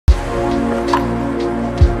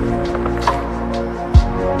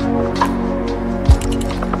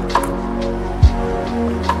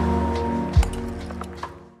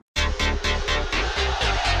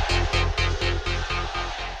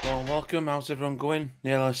welcome. How's everyone going?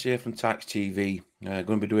 Neil Ellis here from Tykes Tv. Going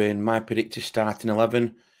to be doing my predicted starting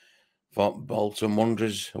 11 for Bolton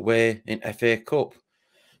Wanderers away in FA Cup.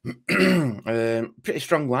 Pretty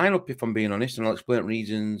strong lineup, if I'm being honest, and I'll explain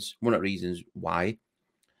one of the reasons why.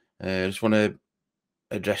 I just want to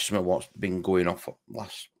address some of what's been going on for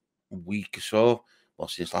last week or so, well,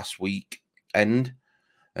 since last week end.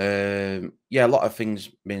 A lot of things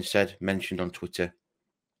being mentioned on Twitter.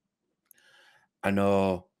 I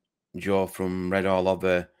know Joe from Red All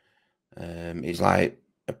Over he's like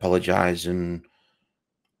apologise and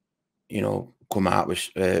come out with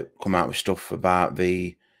stuff about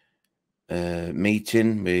the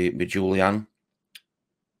meeting with Julian.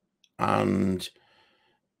 And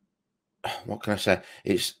what can I say?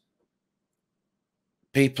 It's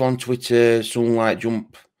people on Twitter, some like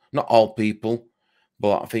jump, not all people,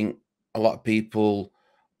 but I think a lot of people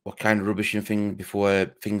were kind of rubbishing things before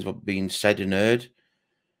things were being said and heard.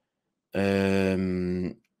 I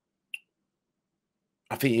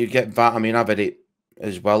think you get that. I mean, I've had it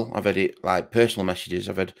as well. I've had it like personal messages.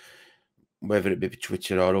 I've had, whether it be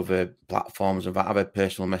Twitter or other platforms, I've had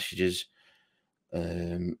personal messages.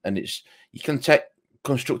 And it's, you can take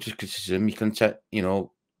constructive criticism. You can take,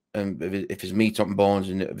 if there's meat on bones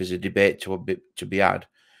and if there's a debate to be had.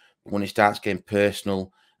 But when it starts getting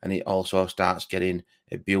personal and it also starts getting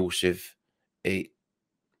abusive,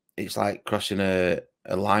 it's like crossing a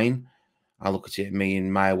line. I look at it, me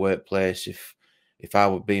in my workplace, if I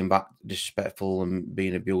were being back disrespectful and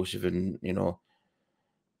being abusive and,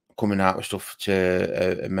 coming out with stuff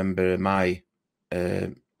to a member of my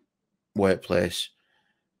workplace,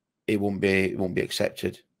 it won't be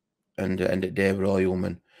accepted. And at the end of the day, we're all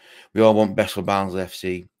human. We all want best for Barnsley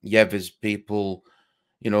FC. Yeah, there's people,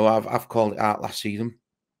 I've called it out last season.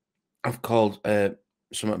 I've called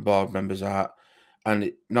some board members out,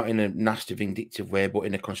 and not in a nasty, vindictive way, but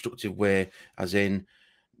in a constructive way, as in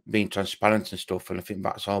being transparent and stuff. And I think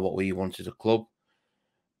that's all what we want as a club.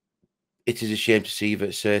 It is a shame to see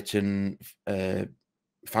that certain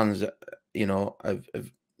fans that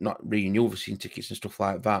have not renewed the season tickets and stuff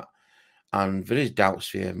like that, and there is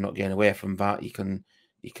doubts here. I'm not getting away from that. You can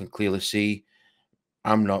clearly see.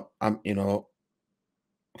 I'm called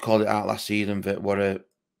it out last season that what a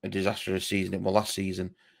disastrous season it was last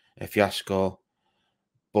season, a fiasco.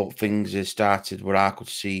 But things have started where I could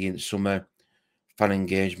see in summer fan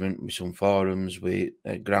engagement with some forums, with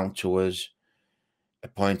ground tours,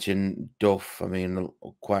 appointing Duff. I mean,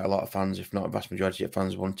 quite a lot of fans, if not a vast majority of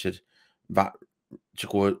fans, wanted that to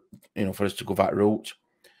go, for us to go that route.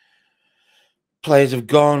 Players have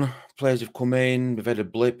gone, players have come in. We've had a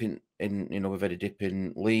blip in we've had a dip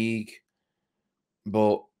in league,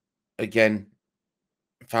 but again,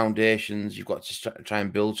 foundations, you've got to try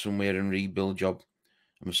and build somewhere and rebuild job.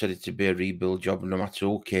 And we said it to be a rebuild job, no matter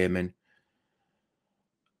who came in.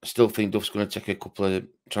 I still think Duff's going to take a couple of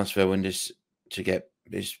transfer windows to get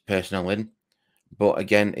his personnel in. But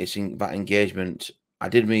again, it's in that engagement. I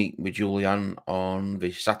did meet with Julian on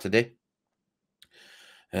the Saturday.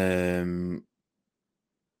 Managed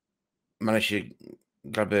to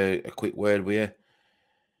grab a quick word with you.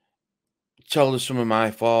 Told us some of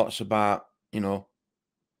my thoughts about,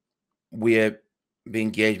 where the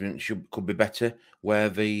engagement could be better, where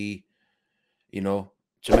the, to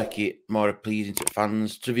make it more appeasing to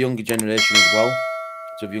fans, to the younger generation as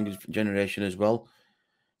well.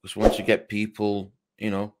 Because once you get people,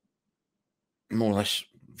 more or less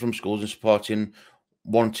from schools and supporting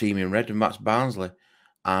one team in red, and that's Barnsley.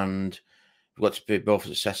 And we've got to be both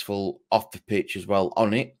successful off the pitch as well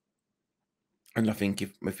on it. And I think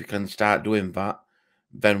if we can start doing that,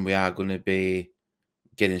 then we are going to be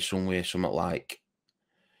getting somewhere, something like.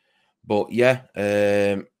 But yeah,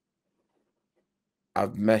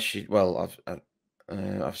 I've messaged. Well,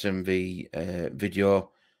 I've seen the video,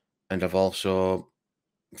 and I've also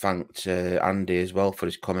thanked Andy as well for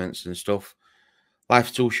his comments and stuff.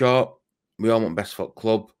 Life's too short. We all want best for the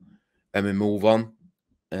club, and we move on.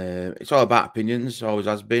 It's all about opinions, always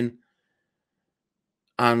has been,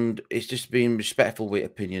 and it's just being respectful with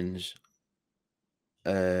opinions.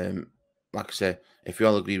 Like I say, if we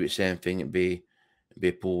all agree with the same thing, it'd be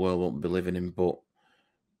a poor world we won't be living in. But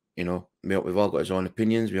we've all got our own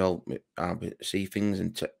opinions. We all see things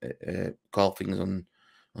and call things on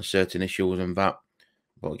certain issues and that.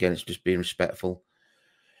 But again, it's just being respectful.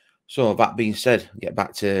 So that being said, get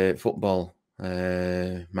back to football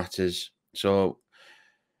matters. So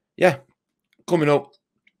yeah, coming up,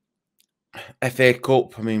 FA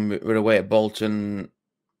Cup. I mean, we're away at Bolton.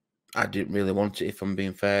 I didn't really want it, if I'm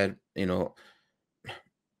being fair.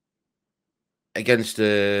 Against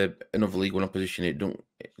another League One opposition, it don't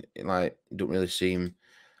really seem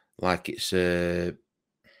like it's I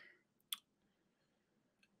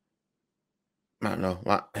don't know,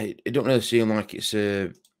 like it don't really seem like it's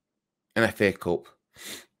an FA Cup,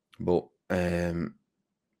 but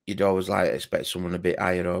you'd always like expect someone a bit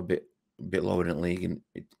higher or a bit lower in the league, and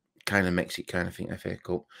it kind of makes it kind of think FA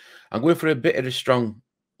Cup. I'm going for a bit of a strong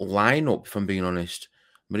lineup, if I'm being honest.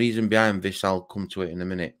 The reason behind this, I'll come to it in a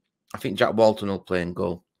minute. I think Jack Bolton will play in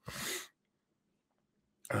goal.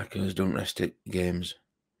 I reckon he's done rest of games.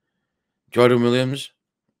 Jordan Williams,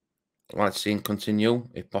 I'd like to see him continue,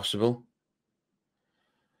 if possible.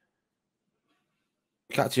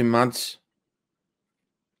 Captain Mads,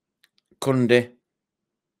 Cundy,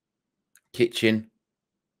 Kitchen,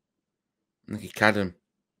 Nicky Cadden.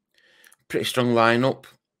 Pretty strong lineup.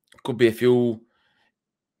 Could be a few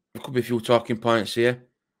talking points here.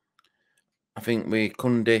 I think with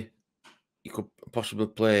Cundy, you could possibly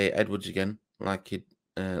play Edwards again, like he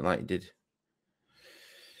did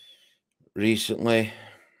recently.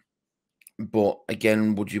 But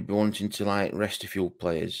again, would you be wanting to like rest a few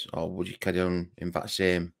players, or would you carry on in that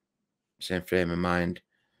same frame of mind?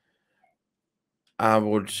 I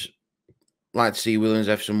would like to see Williams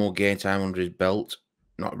have some more game time under his belt,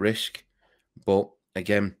 not risk. But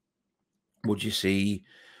again, would you see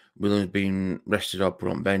Williams being rested or put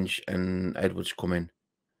on bench and Edwards come in?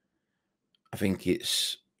 I think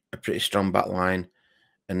it's a pretty strong back line.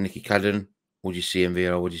 And Nicky Cadden, would you see him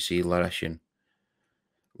there or would you see Lareshin?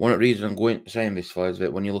 One of the reasons I'm saying this for is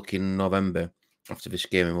that when you look in November, after this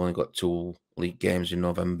game, we've only got 2 league games in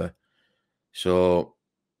November. So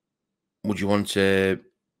would you want to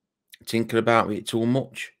tinker about it too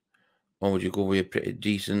much? Or would you go with a pretty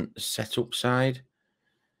decent setup side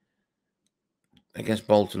against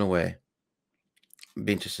Bolton away? It'd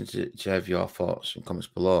be interesting to have your thoughts and comments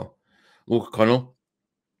below. Luke Connell,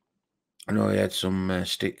 I know he had some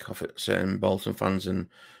stick off at certain Bolton fans and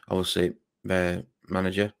obviously their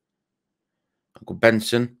manager. I'll go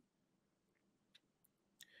Benson.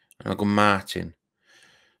 And I'll go Martin.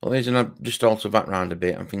 Well, reason I just alter that round a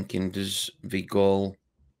bit, I'm thinking, does the goal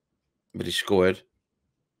that he scored,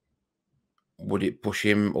 would it push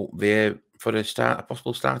him up there for a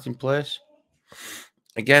possible starting place?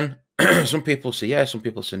 Again, some people say yes, some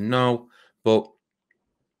people say no, but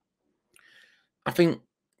I think,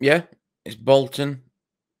 yeah, it's Bolton,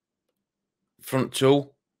 front two,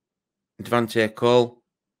 Devante Cole,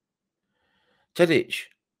 Tedic.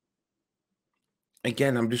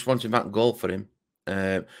 Again, I'm just wanting that goal for him.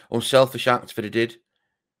 Unselfish act that he did,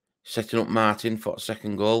 setting up Martin for a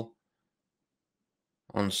second goal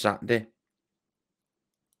on Saturday.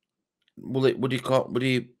 Would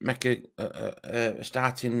he make a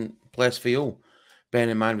starting place for you?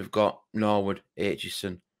 Bearing in mind we've got Norwood,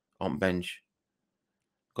 Aitchison on bench,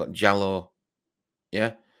 got Jallo,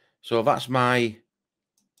 yeah. So that's my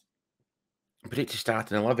predicted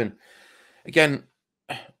starting 11. Again,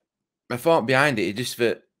 my thought behind it is just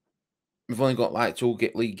that we've only got like 2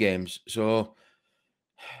 league games, so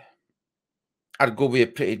I'd go with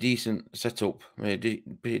a pretty decent setup,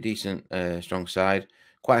 pretty decent strong side.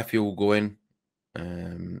 Quite a few going.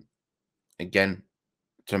 Again,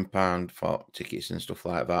 £10 for tickets and stuff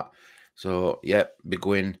like that. So yeah, be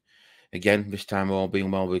going again. This time, all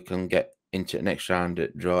being well, we can get into the next round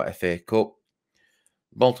at draw FA Cup.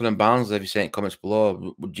 Bolton and Barnsley, if you say in comments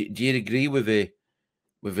below, do you agree with the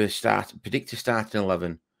predicted starting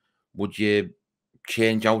 11? Would you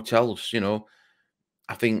change out else? You know,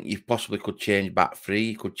 I think you possibly could change back three.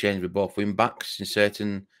 You could change with both wing backs in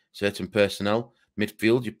certain personnel.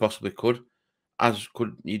 Midfield, you possibly could. As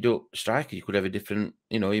could you do striker, you could have a different.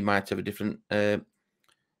 You know, you might have a different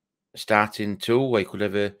starting two, or you could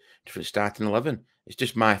have a different starting 11. It's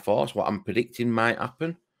just my thoughts. What I'm predicting might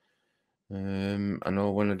happen. I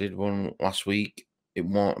know when I did one last week, it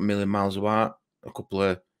wasn't a million miles apart. A couple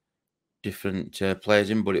of different players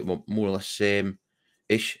in, but it was more or less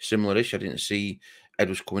same-ish, similar-ish. I didn't see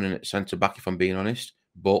Edwards coming in at centre back, if I'm being honest.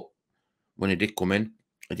 But when he did come in,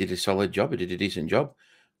 he did a solid job. He did a decent job.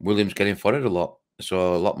 Williams getting forward a lot,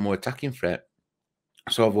 so a lot more attacking threat.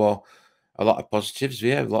 So a lot of positives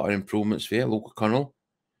there, a lot of improvements there. Luke Connell,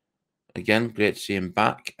 again, great to see him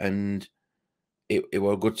back, and it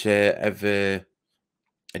was good to have a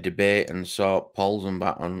debate and sort polls and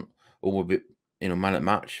that on who would be, man at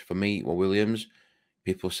match. For me, well, Williams.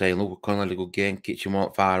 People saying Luke Connell had a good game, Kitchen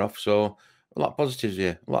weren't far off. So a lot of positives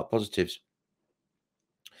here, a lot of positives.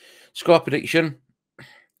 Score prediction,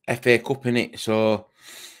 FA Cup in it. So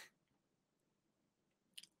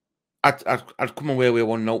I'd come away with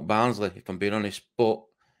 1-0 Barnsley, if I'm being honest. But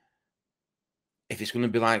if it's going to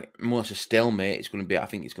be like more a stalemate, I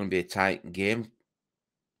think it's going to be a tight game.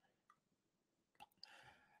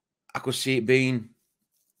 could see it being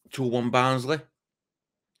 2-1 Barnsley,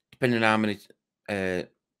 depending on how many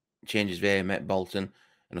changes they met Bolton.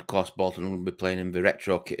 And of course, Bolton will be playing in the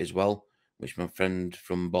retro kit as well, which my friend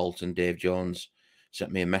from Bolton, Dave Jones,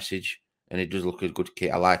 sent me a message. And it does look a good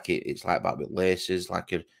kit. I like it. It's like that with laces,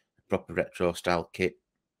 like a proper retro style kit.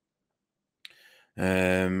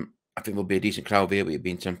 I think there'll be a decent crowd here, with it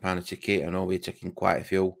being £10 a ticket. I know we're taking quite a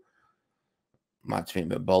few. Might think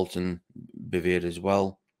about Bolton be there as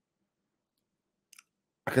well.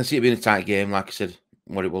 I can see it being a tight game, like I said,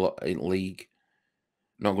 what it will in league.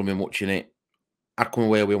 Not going to be much in it. I'd come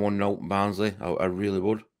away with 1-0 Barnsley. I really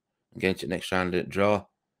would. Get into the next round at draw.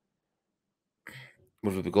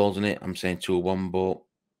 With the goals in it, I'm saying 2-1, but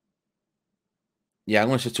yeah, I'm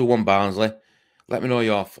going to say 2-1 Barnsley. Let me know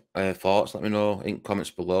your thoughts. Let me know in comments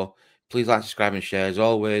below. Please like, subscribe, and share as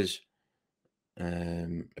always.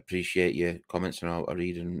 Appreciate your comments, and I'll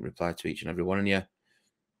read and reply to each and every one of you.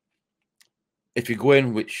 If you're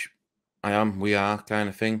going, which I am, we are, kind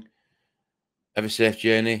of thing, have a safe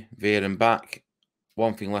journey there and back.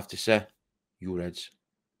 One thing left to say, you Reds.